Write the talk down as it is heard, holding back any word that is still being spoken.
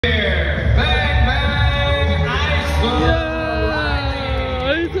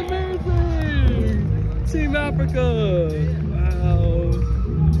Africa. Wow.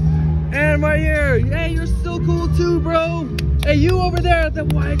 And right here. Hey, you're so cool too, bro. Hey, you over there.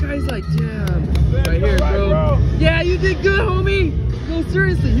 That white guy's like, damn. Right here, bro. Yeah, you did good, homie. No,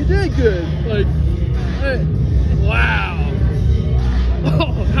 seriously, you did good. Like, hey. Wow.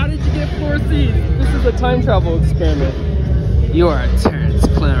 Oh, how did you get 4 seats? This is a time travel experiment. You are a Terrence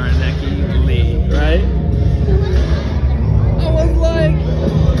keleneki Lee, right? I was like,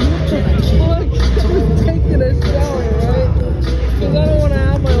 look, taking a shower, right? Because I don't want to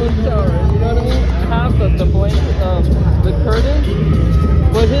have my own shower, you know what I mean? I have the blanket, the curtain,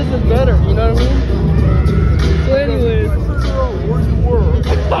 but his is better, you know what I mean? So anyways,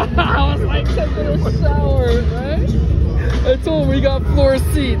 I was like taking a shower, right? I told him we got 4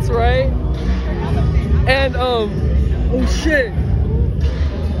 seats, right? And oh shit.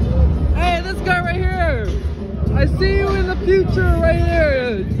 Hey, this guy right here. I see you in the future right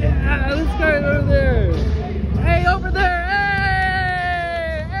here. Yeah, this guy over there. Hey, over there.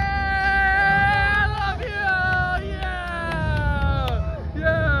 Hey, hey, I love you. Yeah,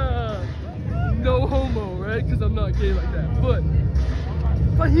 yeah. No homo, right? Because I'm not gay like that.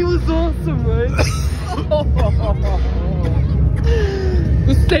 But he was awesome, right?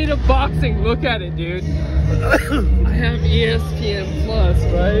 The state of boxing, look at it, dude. I have ESPN Plus,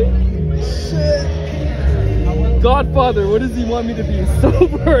 right? Shit. Godfather, what does he want me to be?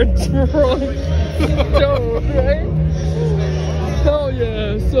 Sober, drunk, dope, right? Hell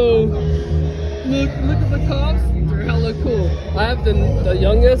yeah. So look at the cops. They're hella cool. I have the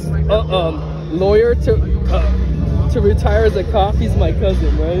youngest lawyer to retire as a cop. He's my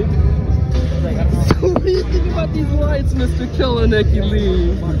cousin, right? So what do you think about these lights, Mr. keleneki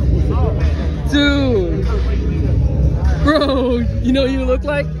Lee? Dude. Bro, you know who you look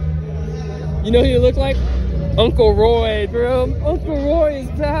like? You know who you look like? Uncle Roy, bro. Uncle Roy is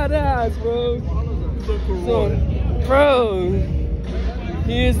badass, bro. So, bro,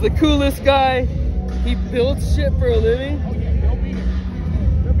 he is the coolest guy. He builds shit for a living.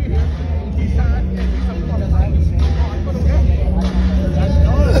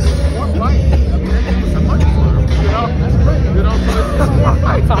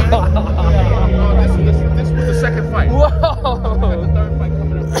 This was the second fight. Whoa! The third fight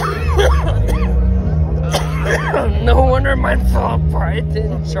coming up. No wonder my fault pride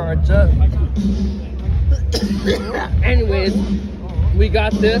didn't charge up. Anyways, we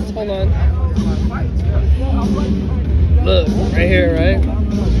got this. Hold on. Look, right here, right?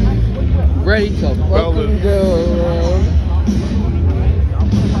 Ready to fucking go.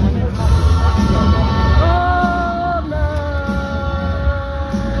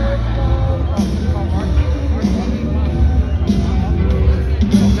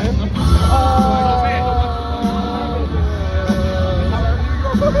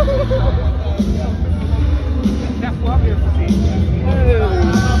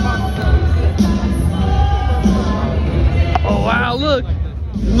 Oh wow, look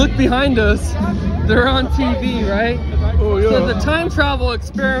behind us. They're on TV, right? Oh yeah. So the time travel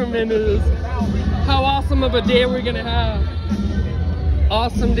experiment is how awesome of a day we're gonna have.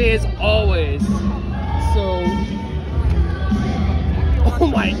 Awesome days always. So, oh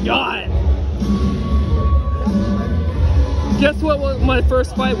my god. Guess what my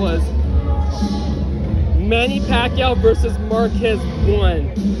first fight was? Manny Pacquiao versus Marquez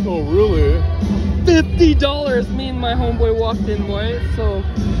won. Oh really? $50. Me and my homeboy walked in, boy. So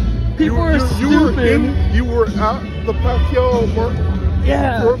people are stupid. You were at the Pacquiao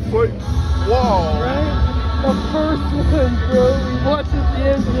Yeah. first fight. Wow. Right? The first one, bro. We watched at the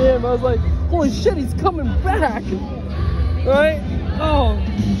end of him. I was like, holy shit, he's coming back. Right? Oh.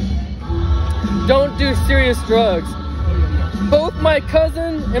 Don't do serious drugs. Both my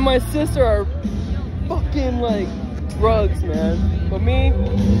cousin and my sister are fucking like drugs, man. But me,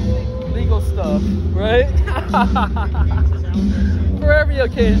 legal stuff, right? For every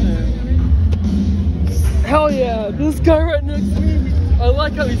occasion. Hell yeah, this guy right next to me, I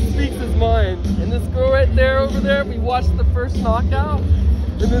like how he speaks his mind. And this girl right there, over there, we watched the first knockout.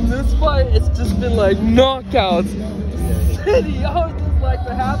 And then this fight, it's just been like knockouts. City, I was just like,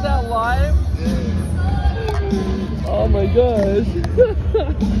 to have that live. Oh my gosh.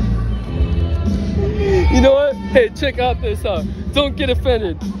 You know what? Hey, check out this out. Don't get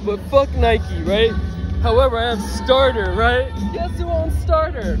offended, but fuck Nike, right? However, I have starter, right? Guess who owns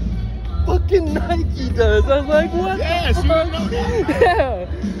starter? Fucking Nike does. I was like, what Yes, the you fuck? know that. Yeah.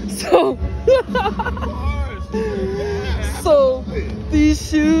 So, so these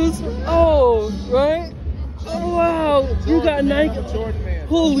shoes, oh, right? Oh wow, you got Nike. Jordan, man.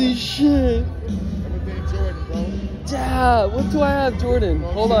 Holy shit. Everything Jordan, bro. Yeah, what do I have, Jordan?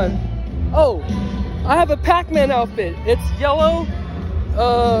 Hold on. Oh, I have a Pac-Man outfit. It's yellow,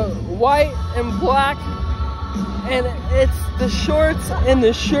 white, and black, and it's the shorts and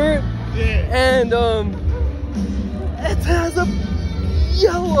the shirt, and it has a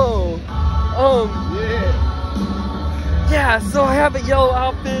yellow. Yeah. So I have a yellow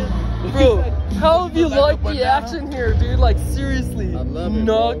outfit, bro. How have you liked the action here, dude? Like seriously, I love it,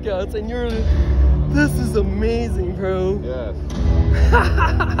 knockouts, and you're. This is amazing, bro. Yes.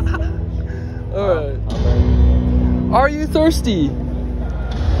 Alright. Are you thirsty? A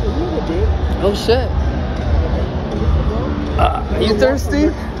little bit. Oh shit. Are you thirsty?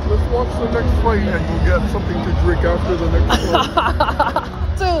 Let's watch the next fight and we'll get something to drink after the next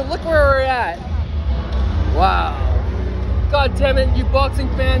fight. Dude, look where we're at. Wow. God damn it, you boxing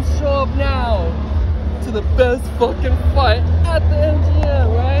fans, show up now to the best fucking fight at the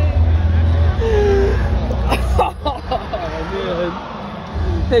MGM, right? Oh man.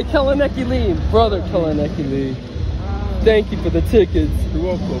 Hey, Keleneki Lee, brother Keleneki Lee. Thank you for the tickets. You're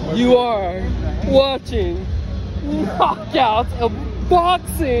welcome. You are watching knockouts of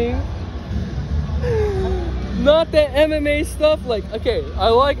boxing. Not that MMA stuff. Like, okay,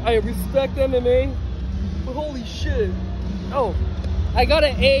 I respect MMA, but holy shit. Oh, I got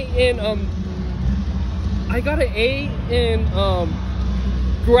an A in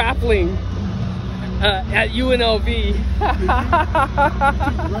grappling at UNLV.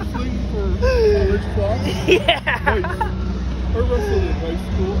 Wrestling for college class? Yeah. Nice. I wrestled in high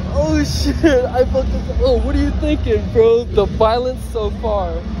school. Oh shit, oh, what are you thinking, bro? The violence so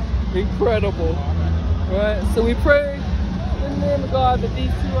far, incredible. Right, so we pray in the name of God that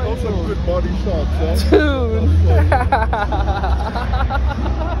these two are Those are healed. good body shots, huh? Dude.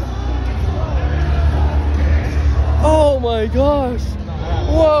 Oh my gosh.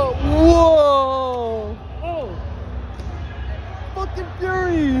 Whoa, whoa. Oh. Fucking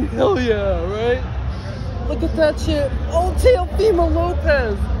fury. Hell yeah, right? Look at that shit. Oh, Teofimo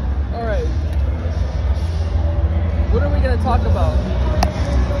Lopez. All right. What are we gonna talk about?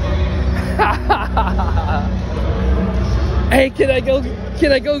 Hey, can I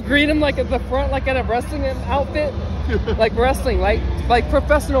go greet him like at the front, like at a wrestling outfit? Like wrestling, like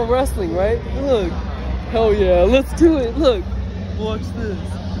professional wrestling, right? Look. Hell yeah, let's do it. Look. Watch this.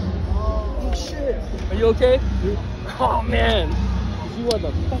 Oh shit. Are you okay? Oh man. You are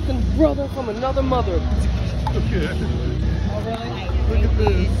the fucking brother from another mother. Okay. Look at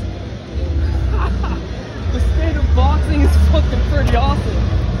this. The state of boxing is fucking pretty awesome.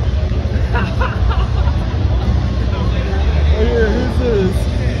 Oh yeah, who's this?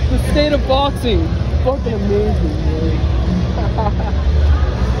 The state of boxing. Fucking amazing, man.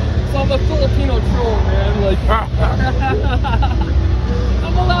 So I'm a Filipino troll, man. Like,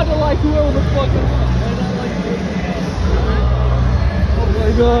 I'm allowed to like whoever the fuck I want, man. I like it. Oh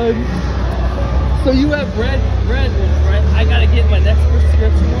my god. So you have red ones, right? I gotta get my next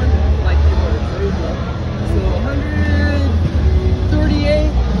prescription one. Like, so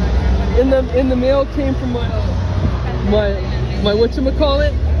 138 in the mail came from my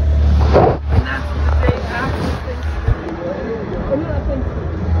whatchamacallit. And that's the day after Thanksgiving. Oh, not Thanksgiving.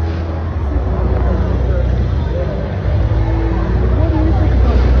 What do you think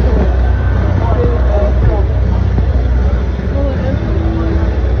about this?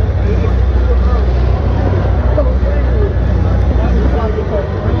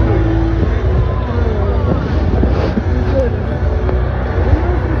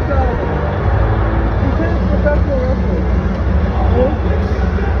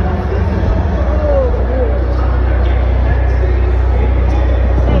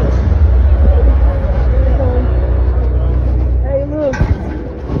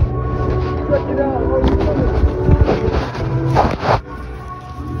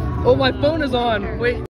 Oh, my phone is on. Wait.